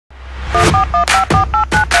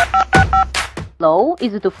Hello,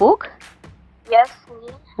 is it Ufuk? Yes, me.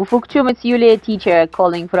 Ufukçum, it's Yulia, teacher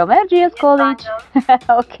calling from Erciyes College.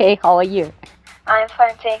 Okay, how are you? I'm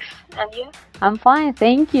fine, thanks. And you? I'm fine,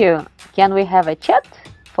 thank you. Can we have a chat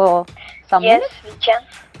for some Yes, minutes? we can.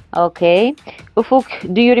 Okay.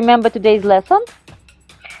 Ufuk, do you remember today's lesson?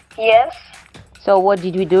 Yes. So what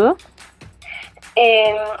did we do?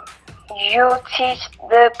 You teach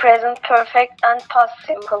the present perfect and past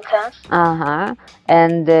simple tense.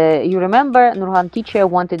 And you remember Nurhan teacher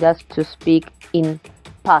wanted us to speak in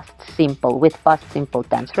past simple, with past simple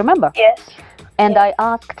tense, remember? Yes. And I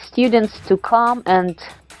asked students to come and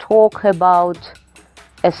talk about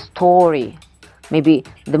a story, maybe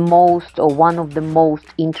the most or one of the most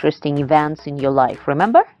interesting events in your life,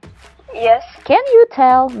 remember? Yes. Can you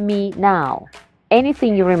tell me now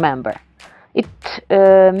anything you remember? It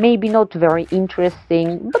may be not very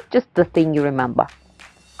interesting, but just the thing you remember.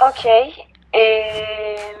 Okay.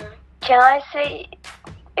 Can I say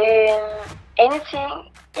anything?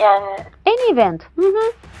 Yani. Any event.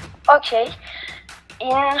 Okay.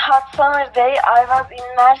 In hot summer day, I was in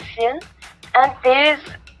Mersin, and there is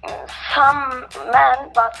some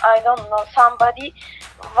man, but I don't know, somebody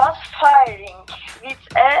was firing with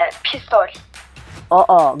a pistol.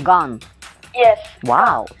 Gun. Yes.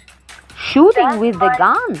 Wow. Shooting Then with the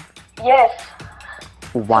gun? Yes.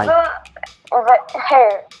 Why? The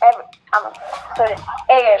hair.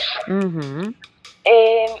 Air.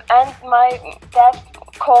 And my dad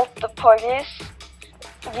called the police.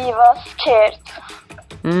 We was scared.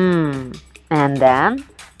 And then?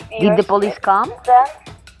 Did the police come? Then,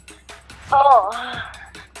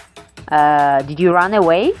 Did you run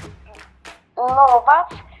away? no,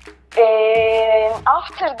 but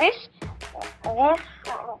after this,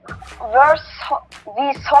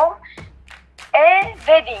 we saw a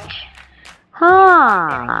wedding.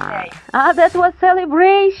 That was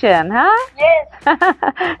celebration, huh? Yes.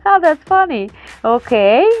 Oh, that's funny.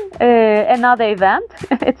 Okay, another event.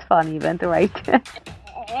 It's funny event, right?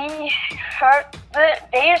 We heard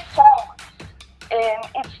their song.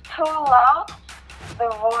 It's too loud. The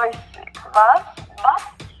voice was, but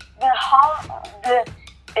the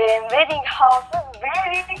wedding house is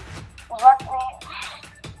very.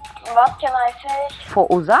 What can I say? For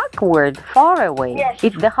uzak word, far away. Yes.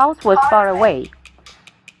 If the house was far away.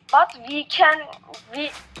 But we hear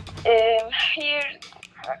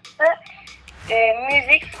the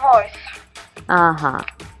music's voice.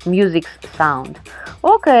 Music's sound.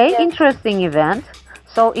 Okay, Yes. interesting event.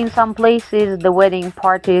 So in some places the wedding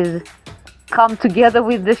parties come together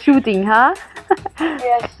with the shooting, huh?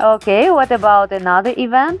 Yes. Okay, what about another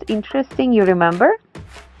event? Interesting, you remember?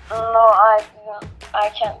 No, I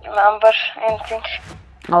can't remember anything.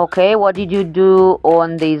 Okay, what did you do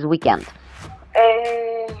on this weekend?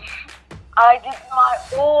 I did my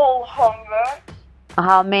all homework.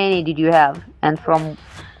 How many did you have? And from...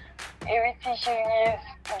 Every teacher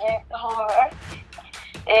gave homework.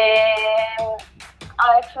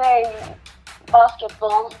 I play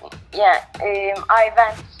basketball. Yeah, I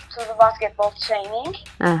went to the basketball training.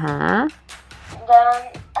 Then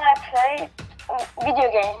I played video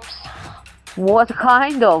games. What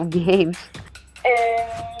kind of games?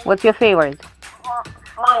 What's your favorite?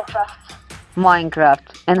 Minecraft.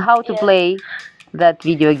 Minecraft. And how to Yes. play that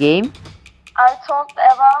video game? I was talked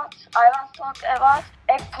about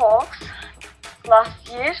egg talks last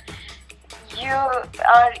year. You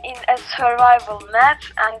are in a survival map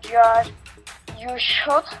and you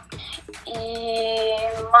should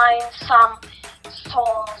mine some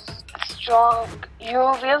stones strong. You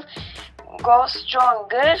will go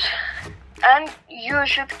stronger and you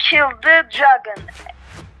should kill the dragon,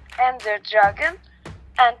 ender dragon,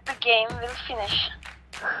 and the game will finish.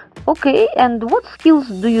 Okay, and what skills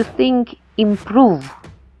do you think improve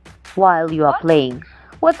while you are playing?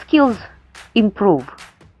 What skills improve?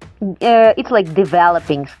 It's like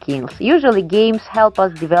developing skills. Usually games help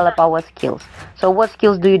us develop our skills. So what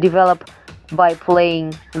skills do you develop by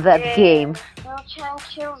playing that game? You can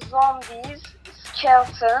kill zombies,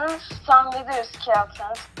 skeletons, some wither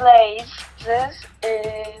skeletons, blazes,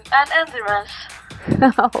 and endermans.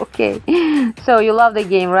 Okay, so you love the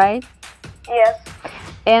game, right? Yes.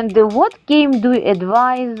 And what game do you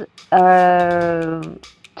advise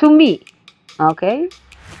to me? Okay,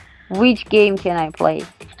 which game can I play?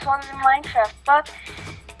 It's only Minecraft, but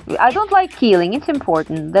I don't like killing, it's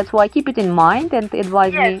important. That's why keep it in mind and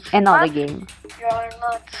advise me Yes, another but game. you are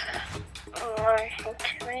not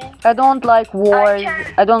liking. I don't like wars,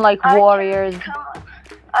 I don't like warriors.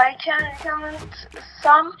 I can recommend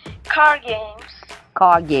some car games.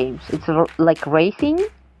 Car games, it's like racing?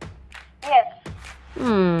 Yes.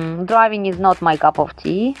 Driving is not my cup of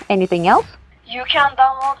tea. Anything else? You can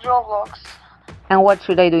download Roblox. And what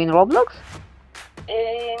should I do in Roblox?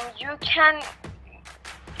 You can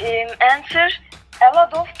enter a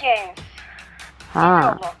lot of games in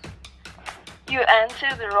Roblox. You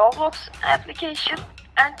enter the Roblox application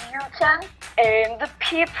and you can, the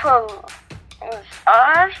people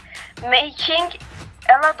are making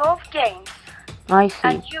a lot of games. I see.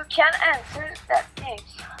 And you can enter that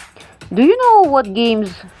games. Do you know what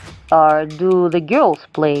games do the girls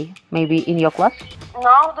play? Maybe in your class?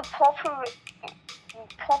 Now the popular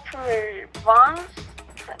ones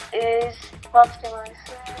is, what can I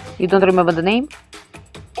say? You don't remember the name?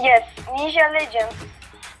 Yes, Ninja Legends.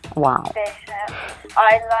 Wow. They have.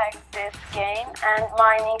 I like this game, and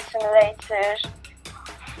mining simulator.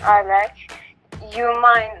 I like. You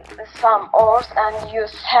mine some ores and you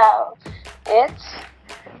sell it.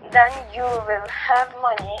 Then you will have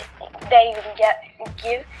money. They will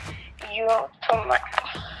give you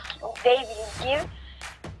they will give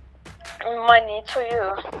money to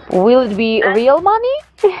you. Will it be real money?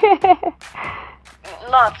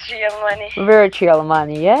 Not real money. Virtual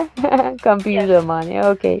money, yeah? Computer money,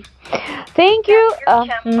 okay. Thank you.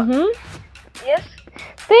 Yes.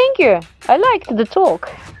 Thank you. I liked the talk.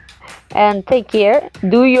 And take care.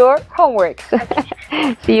 Do your homework.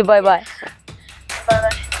 See you. Bye-bye.